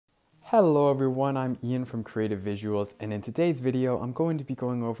Hello everyone, I'm Ian from Creative Visuals, and in today's video I'm going to be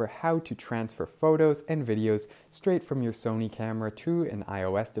going over how to transfer photos and videos straight from your Sony camera to an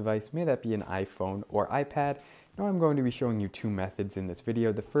iOS device, may that be an iPhone or iPad. Now I'm going to be showing you two methods in this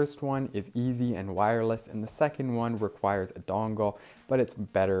video. The first one is easy and wireless, and the second one requires a dongle, but it's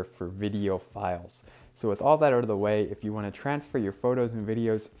better for video files. So with all that out of the way, if you want to transfer your photos and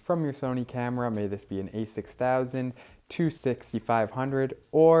videos from your Sony camera, may this be an A6000 to 6500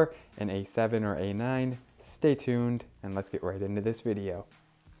 or an A7 or A9, stay tuned and let's get right into this video.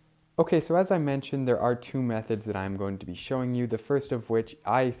 Okay, so as I mentioned, there are two methods that I'm going to be showing you. The first of which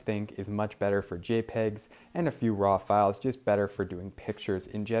I think is much better for JPEGs and a few RAW files, just better for doing pictures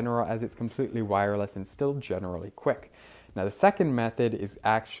in general, as it's completely wireless and still generally quick. Now the second method is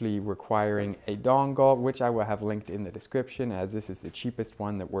actually requiring a dongle, which I will have linked in the description, as this is the cheapest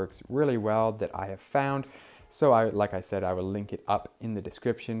one that works really well that I have found. So like I said, I will link it up in the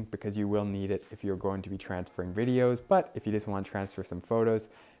description because you will need it if you're going to be transferring videos. But if you just want to transfer some photos,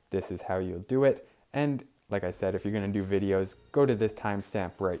 this is how you'll do it. And like I said, if you're going to do videos, go to this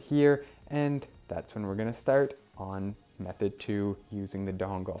timestamp right here, and that's when we're going to start on method 2 using the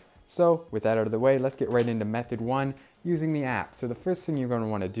dongle. So with that out of the way, let's get right into method 1 using the app. So the first thing you're going to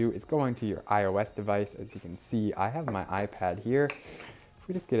want to do is go into your iOS device. As you can see, I have my iPad here. If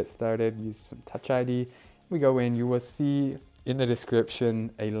we just get it started, use some Touch ID. We go in, you will see in the description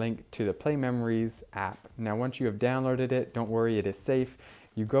a link to the Play Memories app. Now once you have downloaded it, don't worry, it is safe.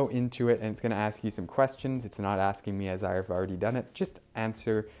 You go into it and it's going to ask you some questions. It's not asking me as I have already done it. Just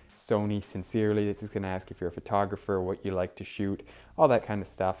answer Sony sincerely. This is going to ask if you're a photographer, what you like to shoot, all that kind of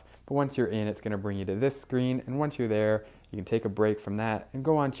stuff. But once you're in, it's going to bring you to this screen, and once you're there, you can take a break from that and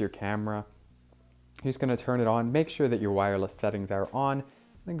go onto your camera. You're just going to turn it on, make sure that your wireless settings are on,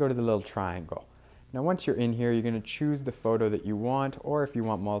 then go to the little triangle. Now once you're in here, you're going to choose the photo that you want, or if you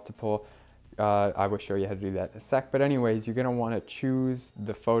want multiple, I will show you how to do that in a sec. But anyways, you're going to want to choose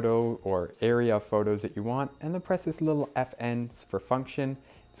the photo or area of photos that you want, and then press this little FN for function.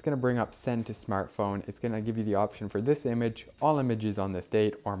 It's going to bring up send to smartphone. It's going to give you the option for this image, all images on this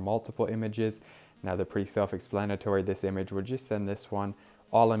date, or multiple images. Now they're pretty self-explanatory. This image will just send this one.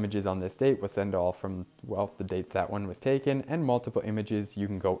 All images on this date will send all from, well, the date that one was taken, and multiple images, you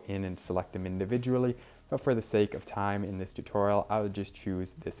can go in and select them individually. But for the sake of time in this tutorial, I will just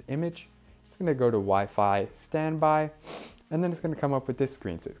choose this image. It's going to go to Wi-Fi standby, and then it's going to come up with this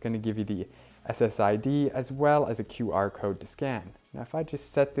screen. So it's going to give you the SSID as well as a QR code to scan. Now if I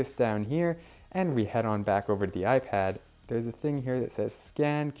just set this down here and we head on back over to the iPad, there's a thing here that says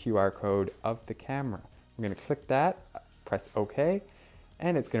scan QR code of the camera. I'm going to click that, press OK,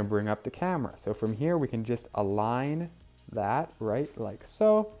 and it's going to bring up the camera. So from here we can just align that right like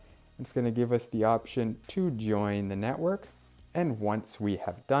so. It's going to give us the option to join the network, and once we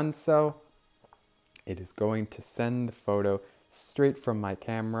have done so, it is going to send the photo straight from my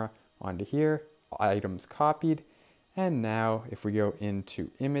camera onto here, items copied. And now if we go into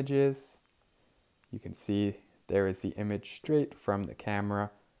images, you can see there is the image straight from the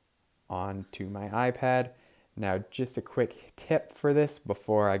camera onto my iPad. Now just a quick tip for this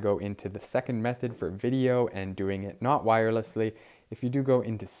before I go into the second method for video and doing it not wirelessly. If you do go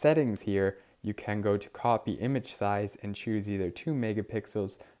into settings here, you can go to copy image size and choose either 2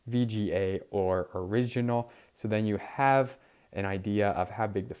 megapixels, VGA, or original. So then you have an idea of how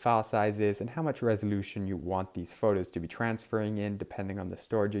big the file size is and how much resolution you want these photos to be transferring in, depending on the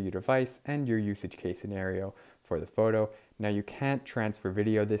storage of your device and your usage case scenario for the photo. Now you can't transfer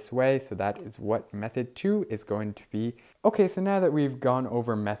video this way, so that is what method 2 is going to be. Okay, so now that we've gone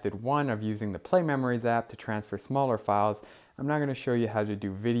over method 1 of using the Play Memories app to transfer smaller files, I'm now going to show you how to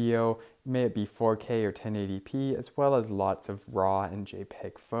do video, may it be 4K or 1080p, as well as lots of RAW and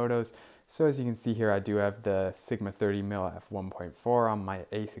JPEG photos. So as you can see here, I do have the Sigma 30mm f1.4 on my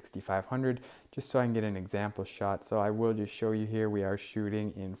A6500, just so I can get an example shot. So I will just show you here, we are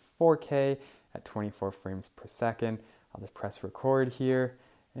shooting in 4K at 24 frames per second. I'll just press record here,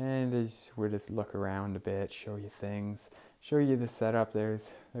 and we'll just look around a bit, show you things, show you the setup.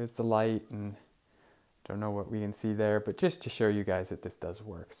 There's the light, and don't know what we can see there, but just to show you guys that this does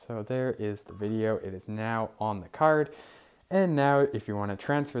work. So there is the video. It is now on the card. And now if you want to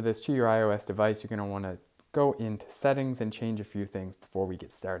transfer this to your iOS device, you're going to want to go into settings and change a few things before we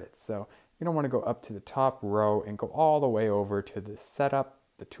get started. So you're going to want to go up to the top row and go all the way over to the setup,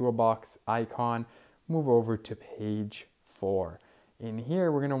 the toolbox icon, move over to page 4. In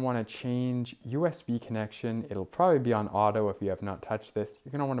here, we're going to want to change USB connection. It'll probably be on auto if you have not touched this.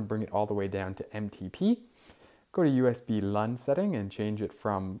 You're going to want to bring it all the way down to MTP. Go to USB LUN setting and change it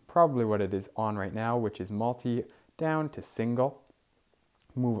from probably what it is on right now, which is multi, down to single.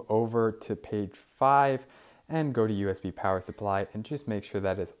 move over to page 5 and go to USB power supply and just make sure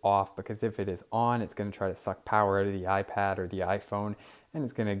that is off, because if it is on, it's going to try to suck power out of the iPad or the iPhone and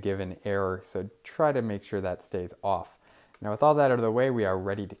it's going to give an error. So try to make sure that stays off. Now with all that out of the way, we are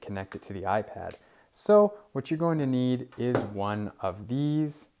ready to connect it to the iPad. So what you're going to need is one of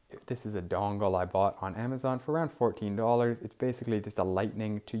these. This is a dongle I bought on Amazon for around $14. It's basically just a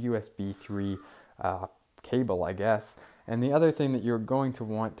Lightning to USB 3 cable, I guess. And the other thing that you're going to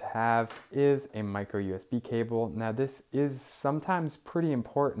want to have is a micro USB cable. Now this is sometimes pretty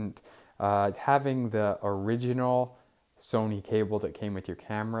important, having the original Sony cable that came with your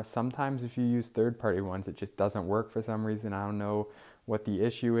camera. Sometimes if you use third-party ones, it just doesn't work for some reason. I don't know what the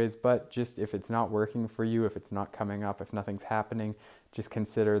issue is, but just if it's not working for you, if it's not coming up, if nothing's happening, just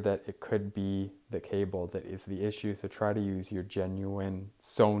consider that it could be the cable that is the issue. So try to use your genuine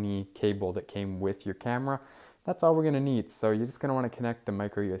Sony cable that came with your camera. That's all we're going to need. So you're just going to want to connect the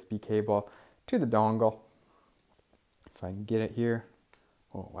micro USB cable to the dongle. If I can get it here.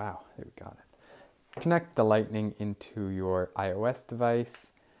 Oh wow, there we got it. Connect the Lightning into your iOS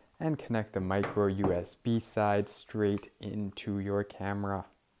device and connect the micro USB side straight into your camera.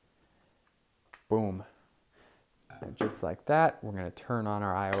 Boom. And just like that, we're going to turn on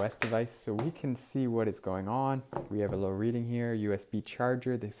our iOS device so we can see what is going on. We have a little reading here, USB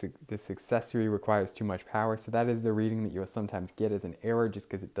charger. This accessory requires too much power, so that is the reading that you'll sometimes get as an error just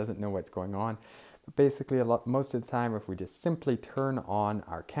because it doesn't know what's going on. But basically, most of the time, if we just simply turn on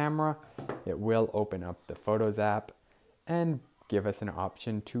our camera, it will open up the Photos app and give us an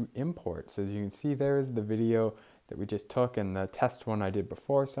option to import. So as you can see, there is the video that we just took and the test one I did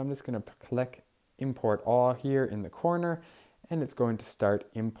before. So I'm just going to click Import All here in the corner, and it's going to start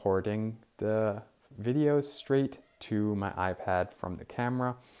importing the videos straight to my iPad from the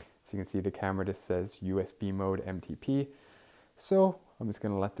camera. So you can see the camera just says USB mode MTP. So I'm just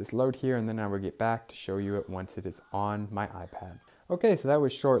going to let this load here, and then I will get back to show you it once it is on my iPad. Okay, so that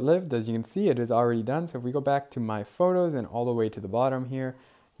was short-lived. As you can see, it is already done. So if we go back to my photos and all the way to the bottom here,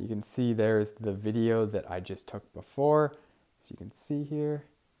 you can see there's the video that I just took before. As you can see here,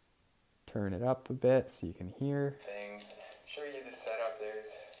 turn it up a bit so you can hear things. Show you the setup.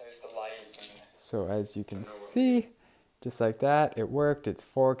 There's the light. So as you can see, just like that, it worked. It's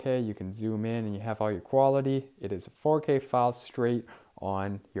 4K. You can zoom in and you have all your quality. It is a 4K file straight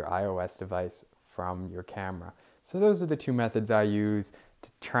on your iOS device from your camera. So those are the two methods I use to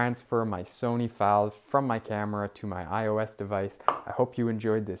transfer my Sony files from my camera to my iOS device. I hope you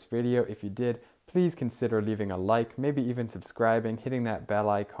enjoyed this video. If you did, please consider leaving a like, maybe even subscribing, hitting that bell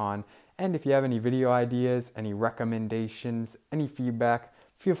icon. And if you have any video ideas, any recommendations, any feedback,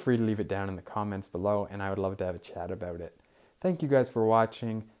 feel free to leave it down in the comments below, and I would love to have a chat about it. Thank you guys for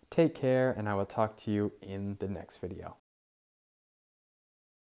watching. Take care, and I will talk to you in the next video.